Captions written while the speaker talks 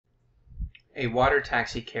A water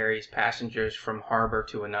taxi carries passengers from harbor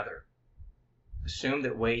to another. Assume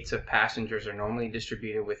that weights of passengers are normally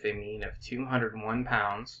distributed with a mean of 201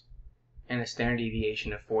 pounds and a standard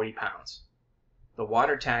deviation of 40 pounds. The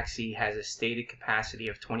water taxi has a stated capacity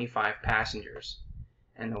of 25 passengers,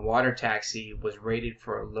 and the water taxi was rated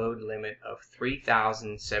for a load limit of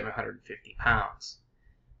 3,750 pounds.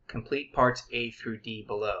 Complete parts A through D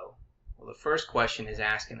below. Well, the first question is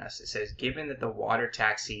asking us, it says, given that the water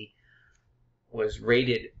taxi was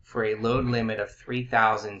rated for a load limit of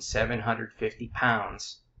 3,750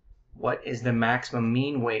 pounds, what is the maximum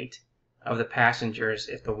mean weight of the passengers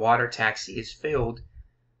if the water taxi is filled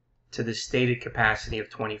to the stated capacity of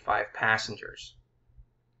 25 passengers?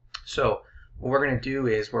 So what we're going to do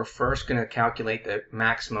is we're first going to calculate the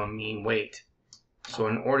maximum mean weight. So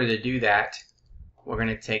in order to do that, we're going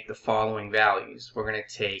to take the following values. We're going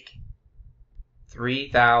to take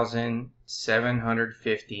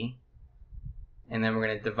 3,750, and then we're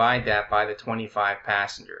going to divide that by the 25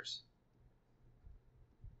 passengers.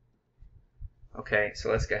 Okay,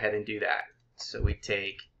 so let's go ahead and do that. So we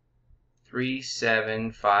take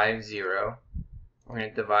 3,750, we're going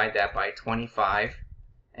to divide that by 25,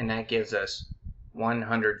 and that gives us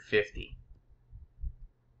 150.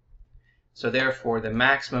 So therefore, the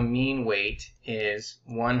maximum mean weight is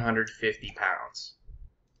 150 pounds.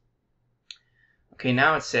 Okay,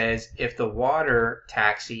 now it says if the water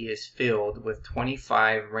taxi is filled with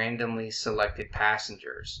 25 randomly selected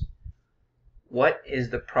passengers, what is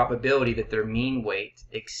the probability that their mean weight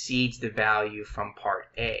exceeds the value from part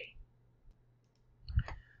A?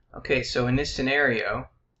 Okay, so in this scenario,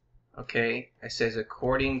 okay, it says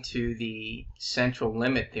according to the central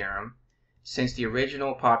limit theorem, since the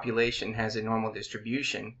original population has a normal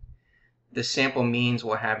distribution, the sample means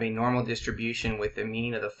will have a normal distribution with the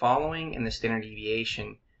mean of the following and the standard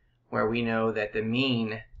deviation, where we know that the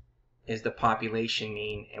mean is the population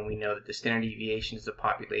mean, and we know that the standard deviation is the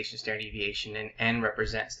population standard deviation, and n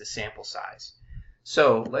represents the sample size.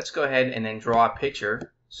 So let's go ahead and then draw a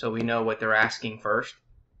picture so we know what they're asking first.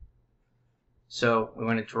 So we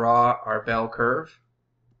want to draw our bell curve.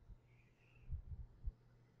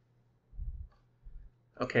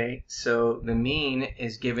 Okay, so the mean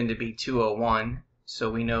is given to be 201,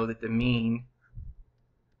 so we know that the mean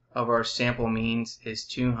of our sample means is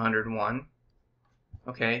 201.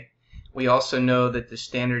 Okay, we also know that the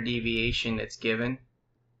standard deviation that's given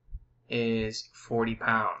is 40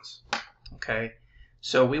 pounds. Okay,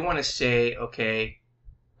 so we want to say, okay,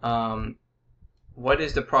 what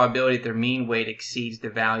is the probability that their mean weight exceeds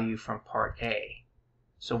the value from part A?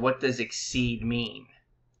 So what does exceed mean?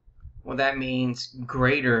 Well, that means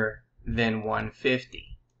greater than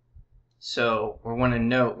 150. So we want to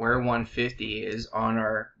note where 150 is on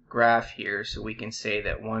our graph here, so we can say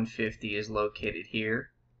that 150 is located here.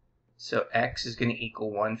 So x is going to equal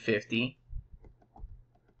 150.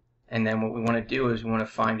 And then what we want to do is we want to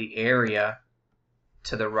find the area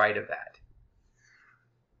to the right of that.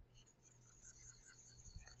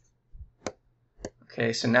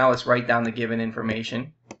 Okay, so now let's write down the given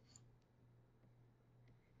information.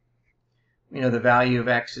 We know the value of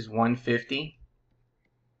x is 150.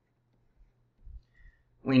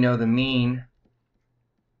 We know the mean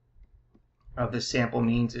of the sample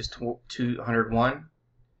means is 201.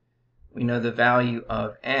 We know the value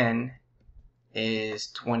of n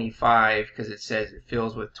is 25 because it says it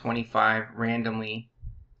fills with 25 randomly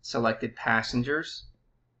selected passengers.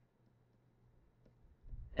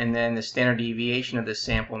 And then the standard deviation of the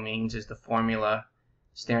sample means is the formula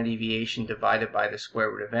standard deviation divided by the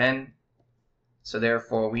square root of n. So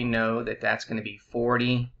therefore we know that that's going to be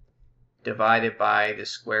 40 divided by the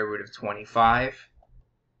square root of 25.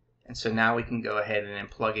 And so now we can go ahead and then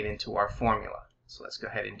plug it into our formula. So let's go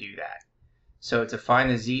ahead and do that. So to find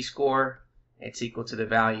the z-score, it's equal to the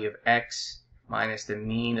value of x minus the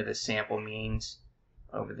mean of the sample means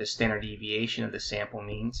over the standard deviation of the sample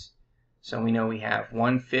means. So we know we have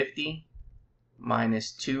 150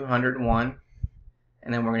 minus 201,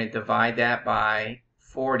 and then we're going to divide that by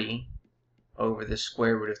 40 over the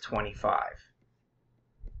square root of 25.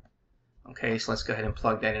 Okay, so let's go ahead and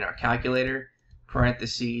plug that in our calculator.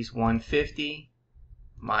 Parentheses 150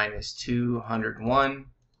 minus 201,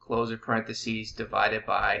 close the parentheses, divided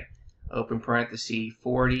by, open parenthesis,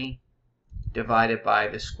 40 divided by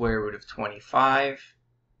the square root of 25.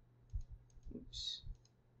 Oops.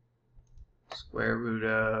 Square root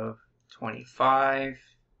of 25,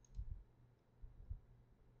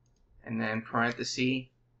 and then parenthesis,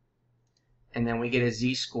 and then we get a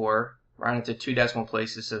z-score rounded to 2 decimal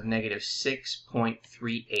places of negative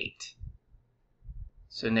 6.38.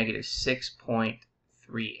 So negative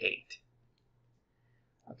 6.38.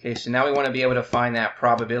 Okay, so now we want to be able to find that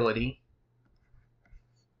probability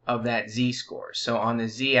of that z-score. So on the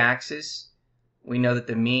z-axis, we know that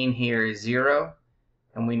the mean here is 0,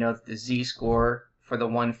 and we know that the z-score for the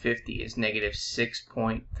 150 is negative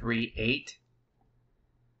 6.38.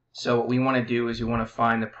 So what we want to do is we want to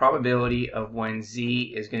find the probability of when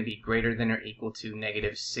z is going to be greater than or equal to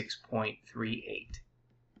negative 6.38.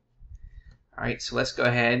 Alright, so let's go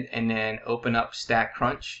ahead and then open up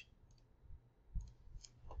StatCrunch.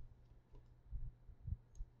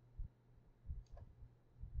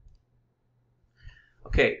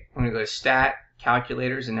 Okay, I'm going to go to Stat,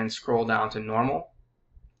 Calculators, and then scroll down to Normal.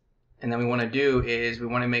 And then we want to do is we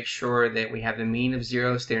want to make sure that we have the mean of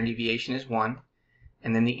 0, standard deviation is 1.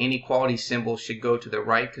 And then the inequality symbol should go to the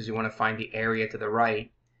right because we want to find the area to the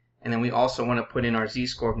right. And then we also want to put in our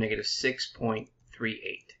z-score of negative 6.38.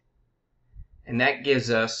 And that gives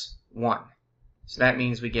us 1. So that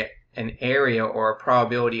means we get an area or a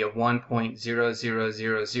probability of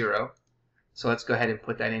 1.0000. So let's go ahead and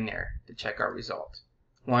put that in there to check our result.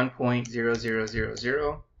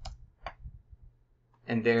 1.0000.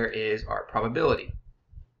 And there is our probability.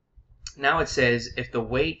 Now it says if the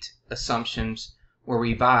weight assumptions were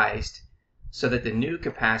revised so that the new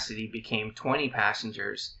capacity became 20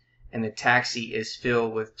 passengers and the taxi is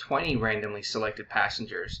filled with 20 randomly selected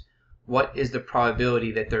passengers, what is the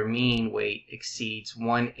probability that their mean weight exceeds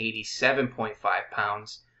 187.5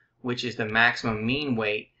 pounds, which is the maximum mean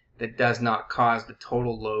weight that does not cause the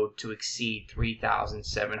total load to exceed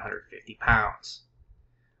 3,750 pounds?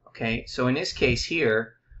 Okay, so in this case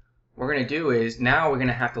here, what we're going to do is now we're going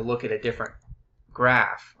to have to look at a different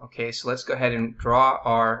graph. Okay, so let's go ahead and draw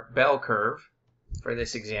our bell curve for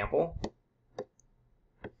this example.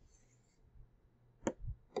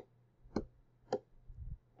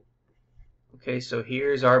 Okay, so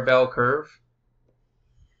here's our bell curve.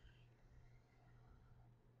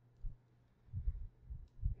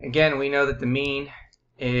 Again, we know that the mean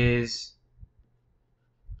is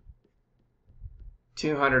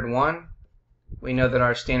 201. We know that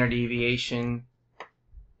our standard deviation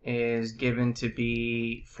is given to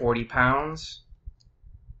be 40 pounds.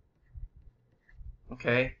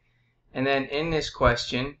 Okay, and then in this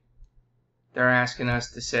question, they're asking us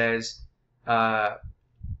to says, what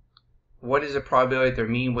is the probability that their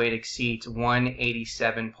mean weight exceeds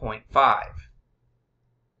 187.5?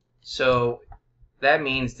 So that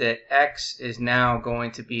means that x is now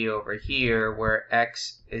going to be over here where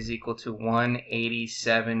x is equal to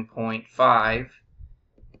 187.5,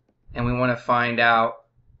 and we want to find out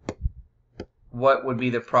what would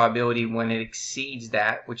be the probability when it exceeds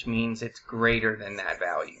that, which means it's greater than that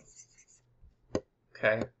value.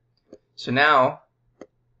 Okay, so now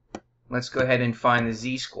let's go ahead and find the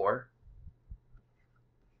z-score.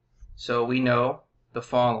 So we know the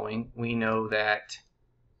following. We know that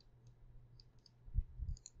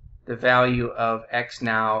the value of x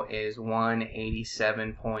now is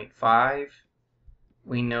 187.5.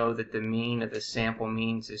 We know that the mean of the sample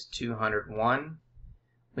means is 201.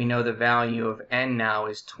 We know the value of n now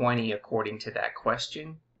is 20 according to that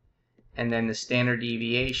question. And then the standard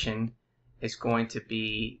deviation is going to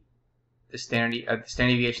be the standard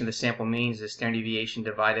deviation of the sample mean is the standard deviation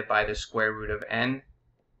divided by the square root of n.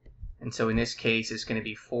 And so in this case, it's going to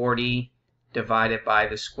be 40 divided by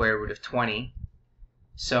the square root of 20.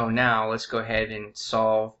 So now let's go ahead and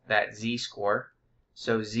solve that z-score.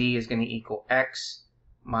 So z is going to equal x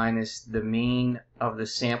minus the mean of the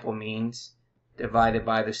sample means divided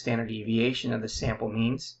by the standard deviation of the sample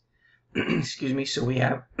means. Excuse me. So we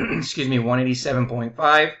have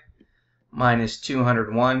 187.5 minus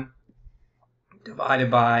 201 divided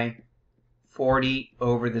by 40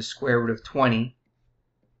 over the square root of 20.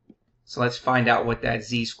 So let's find out what that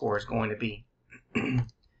z-score is going to be.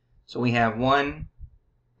 So we have 1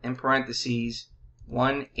 in parentheses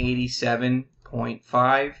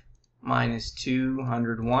 187.5 minus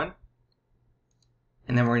 201.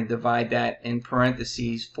 And then we're going to divide that in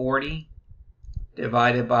parentheses 40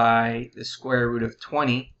 divided by the square root of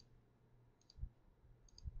 20.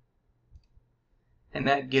 And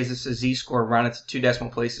that gives us a z-score rounded to 2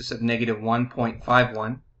 decimal places of negative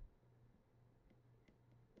 1.51.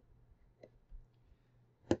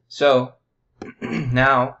 So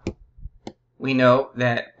now we know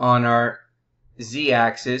that on our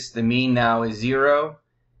z-axis, the mean now is 0,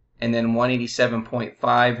 and then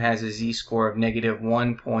 187.5 has a z-score of negative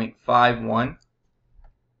 1.51.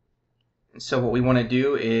 And so what we want to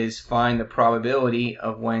do is find the probability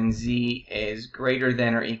of when z is greater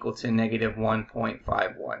than or equal to negative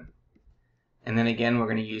 1.51. And then again, we're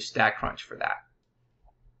going to use StatCrunch for that.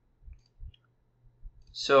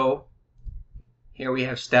 So here we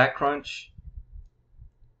have StatCrunch.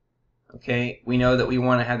 Okay, we know that we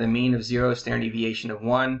want to have the mean of 0, standard deviation of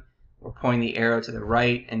 1. We're pointing the arrow to the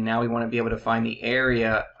right, and now we want to be able to find the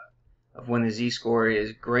area of when the z-score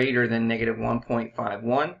is greater than negative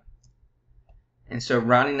 1.51. And so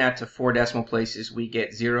rounding that to 4 decimal places, we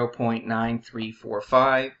get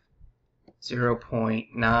 0.9345.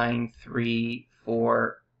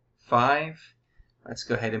 0.9345. Let's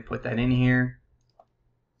go ahead and put that in here.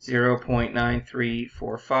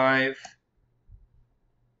 0.9345.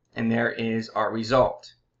 And there is our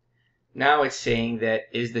result. Now it's saying that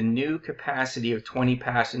is the new capacity of 20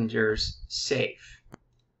 passengers safe?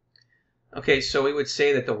 Okay, so we would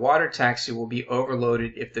say that the water taxi will be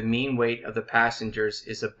overloaded if the mean weight of the passengers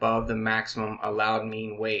is above the maximum allowed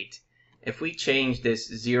mean weight. If we change this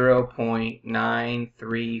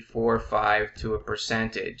 0.9345 to a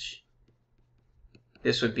percentage,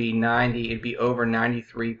 this would be it'd be over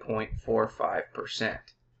 93.45%.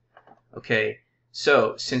 Okay,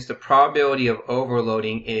 so since the probability of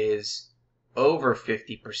overloading is over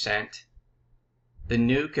 50%, the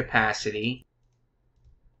new capacity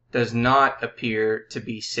does not appear to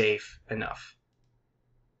be safe enough.